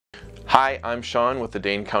Hi, I'm Shawn with the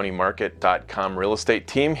Danecountymarket.com real estate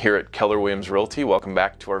team here at Keller Realty. Welcome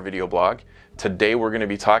back to our video blog. Today we're going to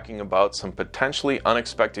be talking about some potentially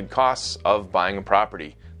unexpected costs of buying a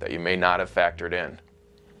property that you may not have factored in.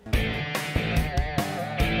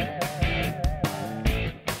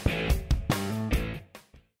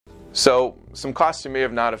 So, some costs you may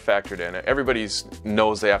have not have factored in. Everybody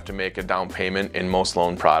knows they have to make a down payment in most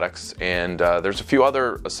loan products, and there's a few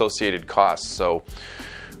other associated costs. So,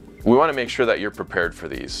 we want to make sure that you're prepared for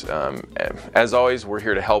these. As always, we're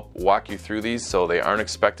here to help walk you through these so they aren't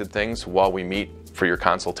expected things while we meet for your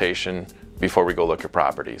consultation before we go look at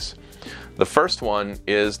properties. The first one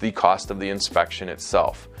is the cost of the inspection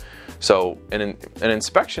itself. So an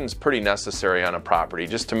inspection is pretty necessary on a property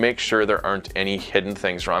just to make sure there aren't any hidden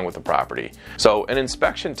things wrong with the property. So an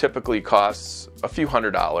inspection typically costs a few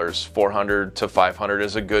 $100s, $400 to $500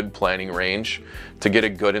 is a good planning range to get a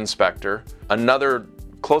good inspector. Another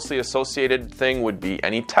closely associated thing would be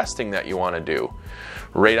any testing that you want to do.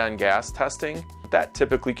 Radon gas testing, that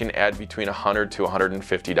typically can add between $100 to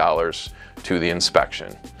 $150 to the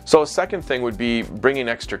inspection. So a second thing would be bringing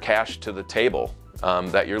extra cash to the table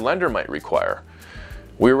that your lender might require.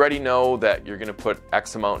 We already know that you're going to put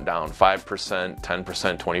X amount down, 5%,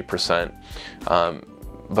 10%, 20%.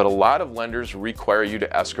 But a lot of lenders require you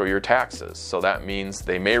to escrow your taxes. So that means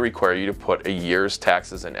they may require you to put a year's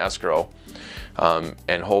taxes in escrow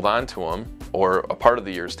and hold on to them, or a part of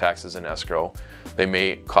the year's taxes in escrow. They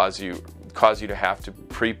may cause you to have to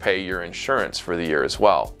prepay your insurance for the year as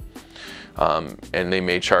well. And they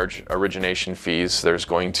may charge origination fees. There's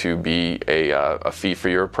going to be a fee for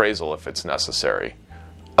your appraisal if it's necessary.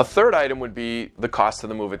 A third item would be the cost of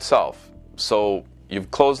the move itself. So you've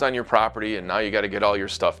closed on your property and now you got to get all your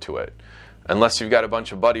stuff to it. Unless you've got a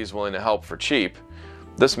bunch of buddies willing to help for cheap,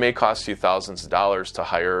 this may cost you thousands of dollars to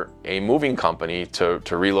hire a moving company to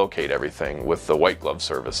relocate everything, with the white glove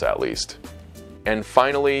service at least. And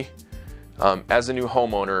finally, as a new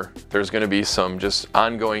homeowner, there's going to be some just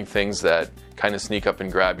ongoing things that kind of sneak up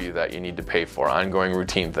and grab you that you need to pay for, ongoing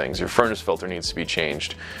routine things. Your furnace filter needs to be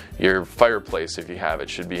changed. Your fireplace, if you have it,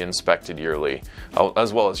 should be inspected yearly,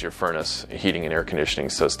 as well as your furnace, heating and air conditioning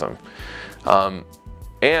system.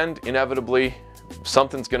 And inevitably,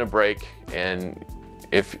 something's going to break, and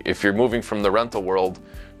if you're moving from the rental world,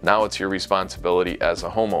 now it's your responsibility as a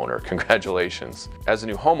homeowner. Congratulations. As a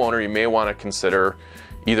new homeowner, you may want to consider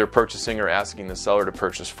either purchasing or asking the seller to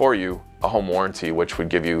purchase for you a home warranty, which would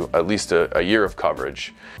give you at least a year of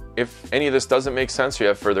coverage. If any of this doesn't make sense or you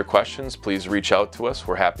have further questions, please reach out to us.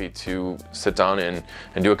 We're happy to sit down and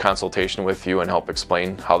do a consultation with you and help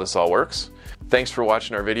explain how this all works. Thanks for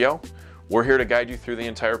watching our video. We're here to guide you through the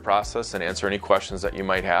entire process and answer any questions that you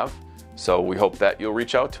might have. So we hope that you'll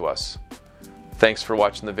reach out to us. Thanks for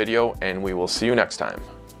watching the video, and we will see you next time.